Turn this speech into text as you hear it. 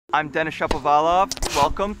I'm Denis Shapovalov.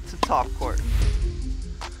 Welcome to TopCourt.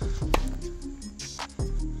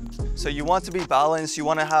 So you want to be balanced. You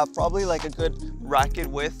want to have probably like a good racket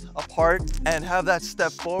width apart and have that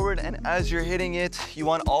step forward. And as you're hitting it, you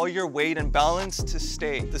want all your weight and balance to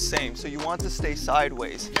stay the same. So you want to stay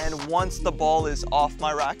sideways. And once the ball is off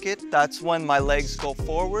my racket, that's when my legs go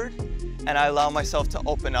forward and I allow myself to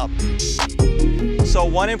open up. So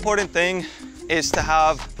one important thing is to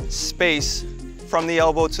have space from the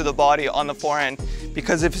elbow to the body on the forehand,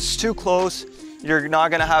 because if it's too close, you're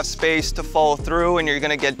not gonna have space to follow through and you're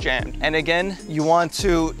gonna get jammed. And again, you want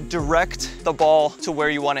to direct the ball to where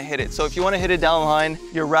you wanna hit it. So if you wanna hit it down the line,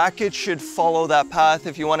 your racket should follow that path.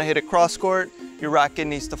 If you wanna hit it cross court, your racket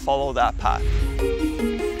needs to follow that path.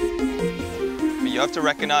 You have to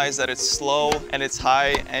recognize that it's slow and it's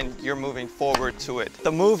high and you're moving forward to it.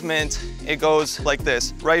 The movement, it goes like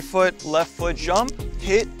this: right foot, left foot, jump,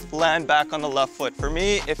 hit, land back on the left foot. For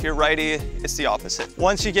me, if you're righty, it's the opposite.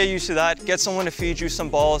 Once you get used to that, get someone to feed you some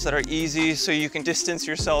balls that are easy so you can distance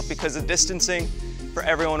yourself, because the distancing for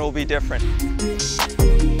everyone will be different.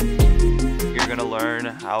 You're gonna learn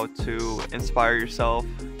how to inspire yourself,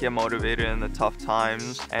 get motivated in the tough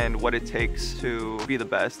times, and what it takes to be the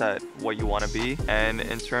best at what you want to be. And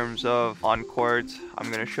in terms of on court, I'm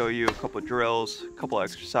going to show you a couple drills, a couple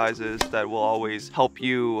exercises that will always help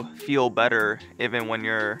you feel better even when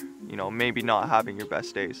you're, maybe not having your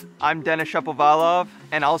best days. I'm Denis Shapovalov,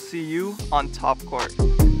 and I'll see you on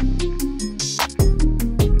TopCourt.